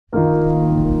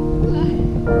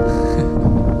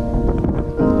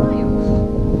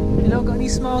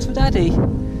smiles for Daddy?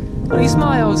 Any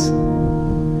smiles?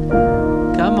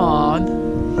 Come on.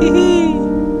 Hee hee.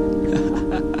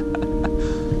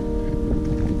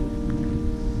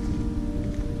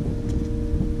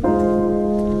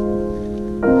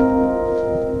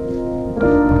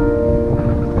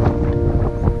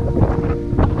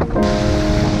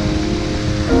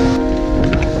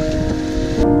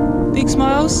 Big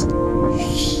smiles?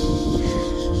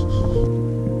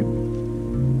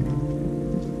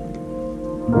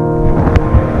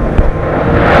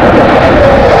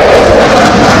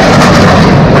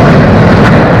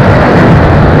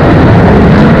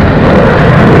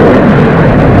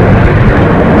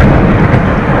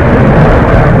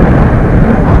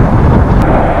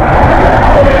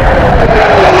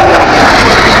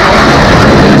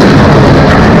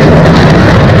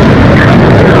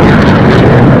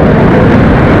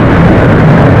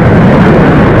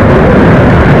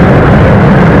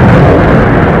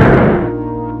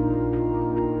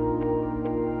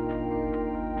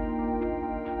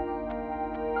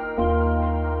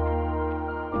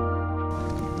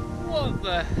 What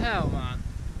the hell, man?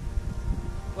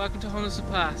 Welcome to Honister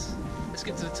Pass. Let's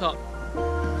get to the top.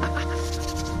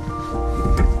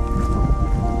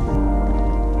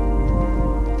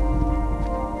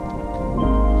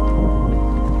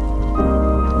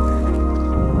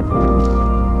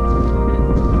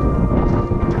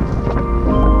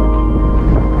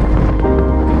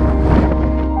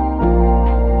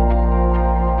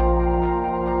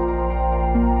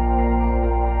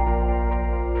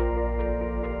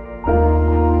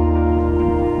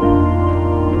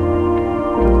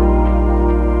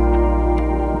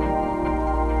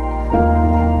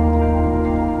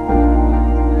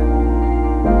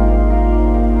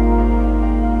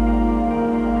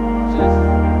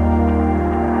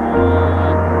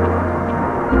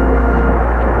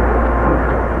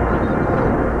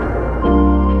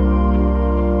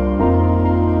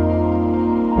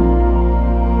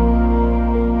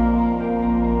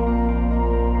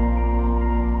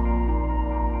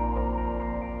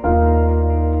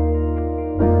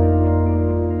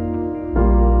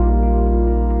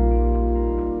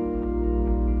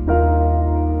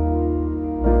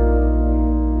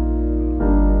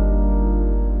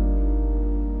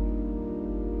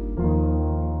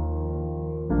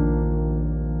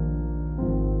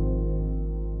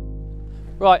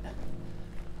 Right,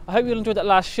 I hope you all enjoyed that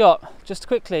last shot. Just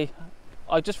quickly,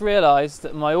 I just realised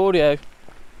that my audio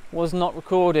was not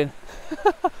recording.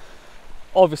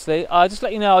 Obviously, I just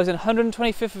let you know I was in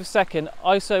 125th of a second,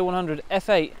 ISO 100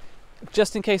 f8,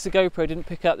 just in case the GoPro didn't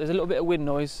pick up. There's a little bit of wind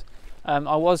noise.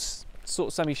 I was sort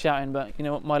of semi-shouting, but you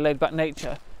know what, my laid-back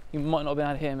nature, you might not have been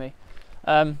able to hear me.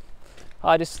 I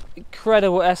had this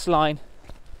incredible S-line,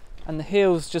 and the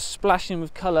hills just splashing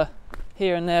with colour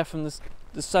here and there from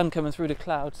the sun coming through the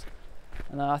clouds,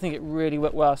 and I think it really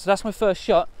worked well. So that's my first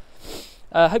shot.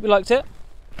 Hope you liked it.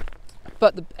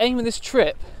 But the aim of this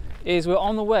trip is we're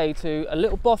on the way to a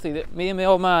little bothy that me and my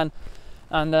old man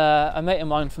and a mate of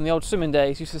mine from the old swimming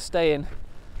days used to stay in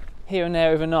here and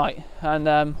there overnight, and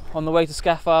on the way to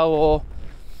Scaffile or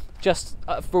just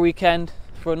for a weekend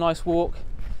for a nice walk.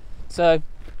 So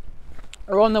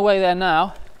we're on the way there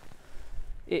now.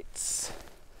 It's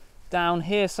down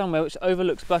here somewhere which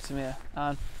overlooks Buttermere,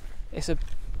 and it's a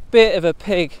bit of a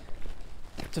pig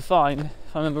to find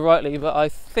if I remember rightly, but I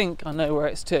think I know where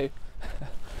it's to.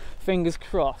 Fingers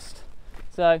crossed.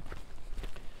 So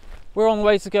we're on the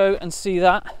way to go and see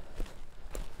that.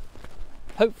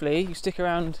 Hopefully you stick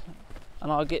around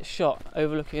and I'll get shot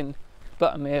overlooking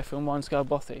Buttermere from warnscale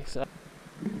bothy. So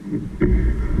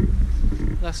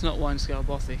that's not warnscale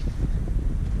bothy.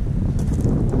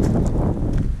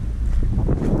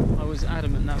 I was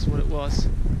adamant that's what it was.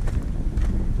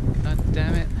 God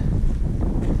damn it.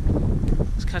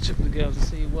 Let's catch up with the girls and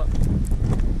see what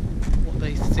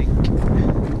they think.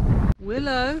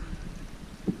 Willow!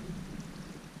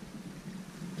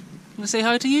 Wanna say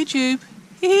hi to YouTube?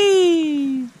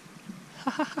 Hee!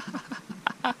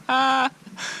 Are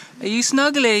you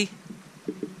snuggly?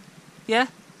 Yeah?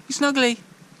 You snuggly?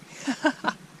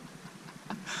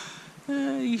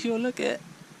 You sure look it.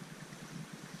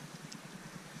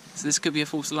 So this could be a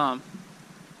false alarm.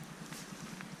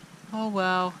 Oh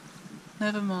well,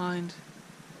 never mind.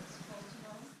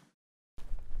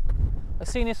 I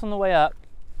seen this on the way up,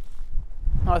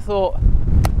 and I thought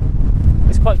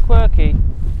it's quite quirky.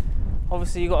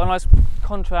 Obviously you've got a nice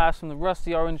contrast from the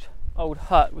rusty orange old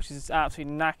hut, which is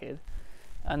absolutely knackered,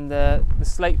 and the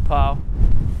slate pile,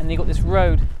 and you've got this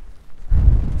road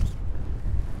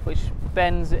which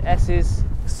bends at S's,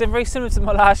 very similar to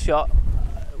my last shot,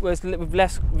 with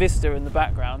less vista in the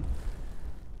background.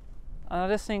 And I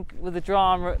just think with the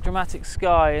dramatic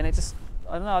sky, and it just,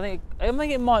 I don't know, I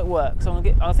think it might work. So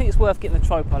I think it's worth getting the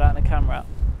tripod out and the camera out.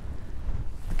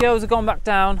 The girls have gone back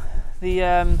down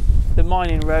the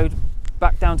mining road,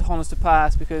 back down to Honister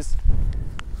Pass, because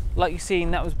like you've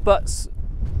seen, that was Butts,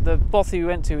 the bothy we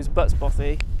went to was Butts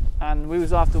bothy, and we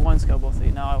was after warnscale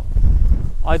bothy. Now,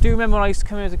 I do remember when I used to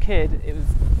come here as a kid, it was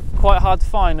quite hard to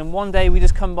find, and one day we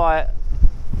just come by it.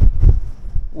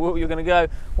 Whoa, you're gonna go.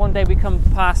 One day we come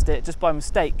past it just by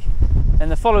mistake, and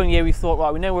the following year we thought,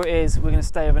 right, we know where it is, we're gonna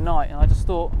stay overnight. And I just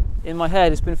thought in my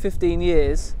head, it's been 15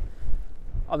 years,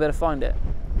 I better find it.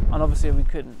 And obviously we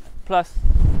couldn't. Plus,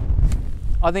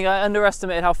 I think I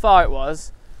underestimated how far it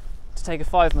was to take a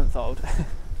 5-month-old.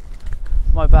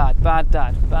 My bad, bad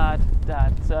dad.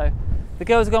 So the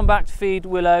girls have gone back to feed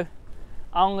Willow.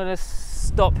 I'm gonna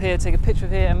stop here, take a picture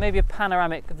of here, and maybe a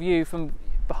panoramic view from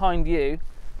behind you.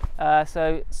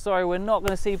 So sorry, we're not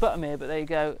going to see Buttermere, but there you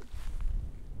go.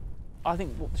 I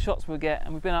think what the shots we'll get,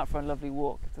 and we've been out for a lovely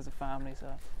walk as a family, so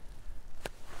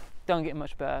don't get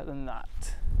much better than that.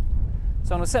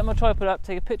 So I'm going to set my tripod up,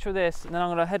 take a picture of this, and then I'm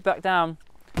going to head back down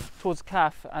towards the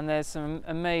calf, and there's some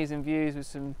amazing views with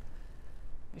some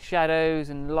shadows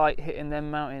and light hitting them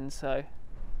mountains, so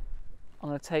I'm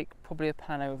going to take probably a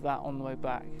pano of that on the way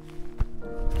back.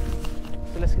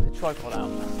 So let's get the tripod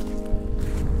out.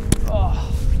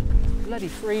 Oh, bloody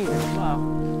freezing as well.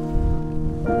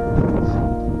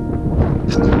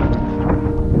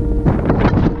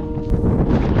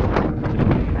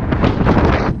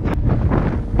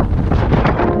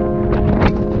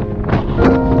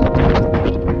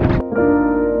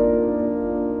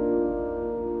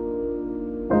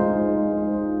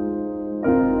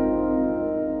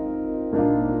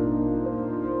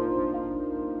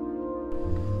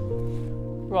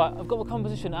 Right, I've got my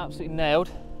composition absolutely nailed.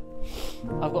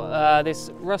 I've got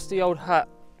this rusty old hat,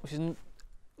 which is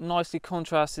nicely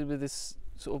contrasted with this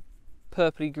sort of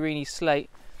purpley greeny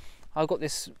slate. I've got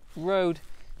this road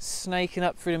snaking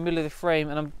up through the middle of the frame,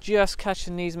 and I'm just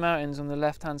catching these mountains on the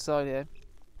left hand side here,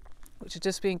 which are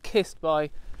just being kissed by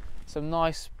some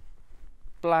nice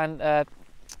bland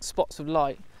spots of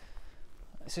light.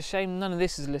 It's a shame none of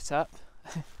this is lit up.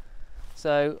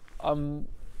 So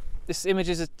this image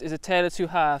is a tale of two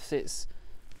halves. It's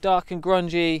dark and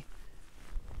grungy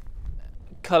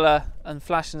colour and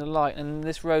flashing the light, and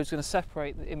this road's going to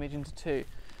separate the image into two.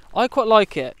 I quite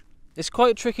like it. It's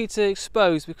quite tricky to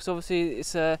expose because obviously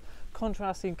it's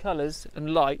contrasting colours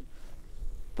and light,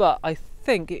 but I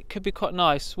think it could be quite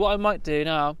nice. What I might do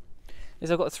now is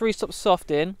I've got a 3-stop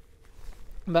soft in,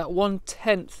 about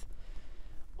 1/10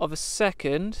 of a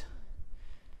second.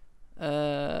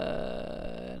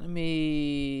 Let me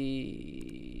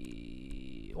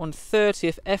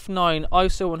 1/30th f9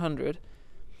 ISO 100.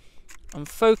 I'm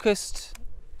focused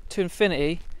to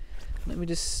infinity. Let me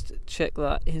just check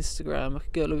that Instagram. I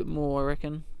could get a little bit more, I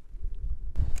reckon.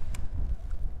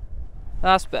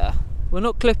 That's better. We're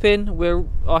not clipping.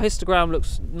 Our histogram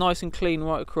looks nice and clean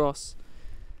right across.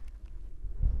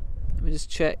 Let me just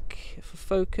check for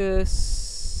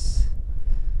focus.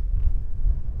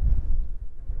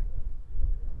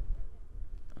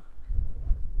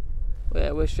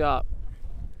 Yeah, we're sharp.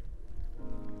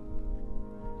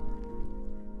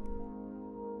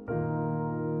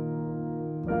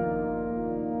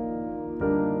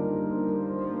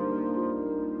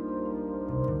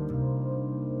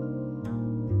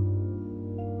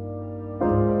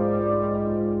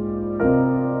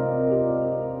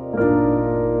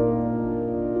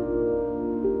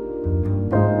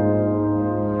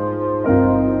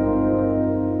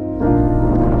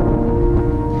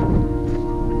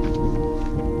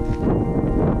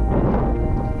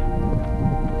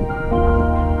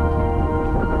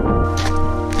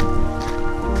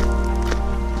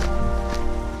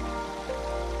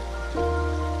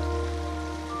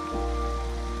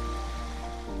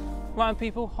 Right,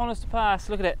 people, Honister Pass,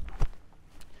 look at it.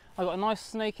 I've got a nice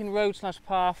snaking road slash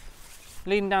path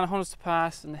leading down Honister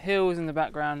Pass, and the hills in the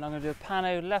background. I'm going to do a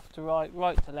pano left to right,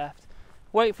 right to left,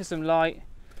 wait for some light.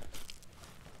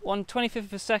 1/25th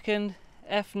of a second,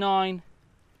 f9, and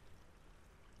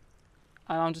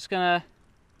I'm just going to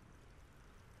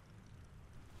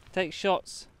take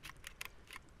shots,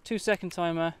 2-second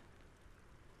timer.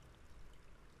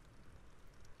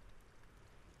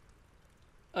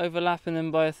 Overlapping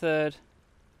them by a third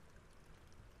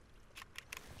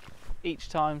each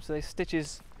time, so it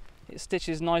stitches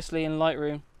nicely in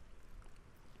Lightroom.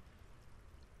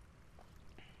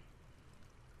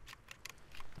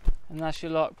 And that's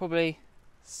your lot, probably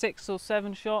 6 or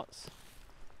 7 shots.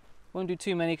 Won't do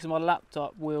too many because my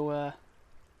laptop will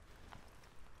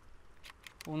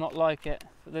not like it.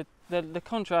 But the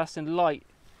contrast in light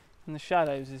and the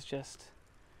shadows is just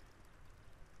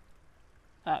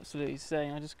absolutely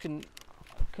insane. I just couldn't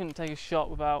take a shot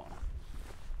without,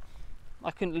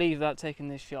 I couldn't leave without taking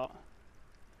this shot.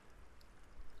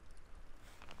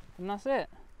 And that's it.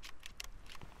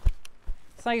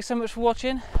 Thank you so much for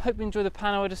watching. Hope you enjoyed the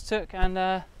panel I just took, and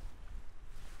I'll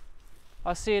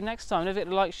see you next time. Don't forget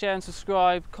to like, share and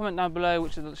subscribe. Comment down below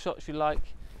which of the shots you like,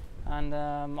 and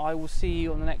I will see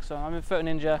you on the next one. I'm in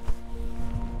Photoninja,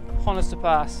 Honister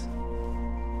Pass.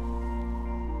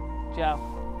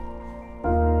 Ciao.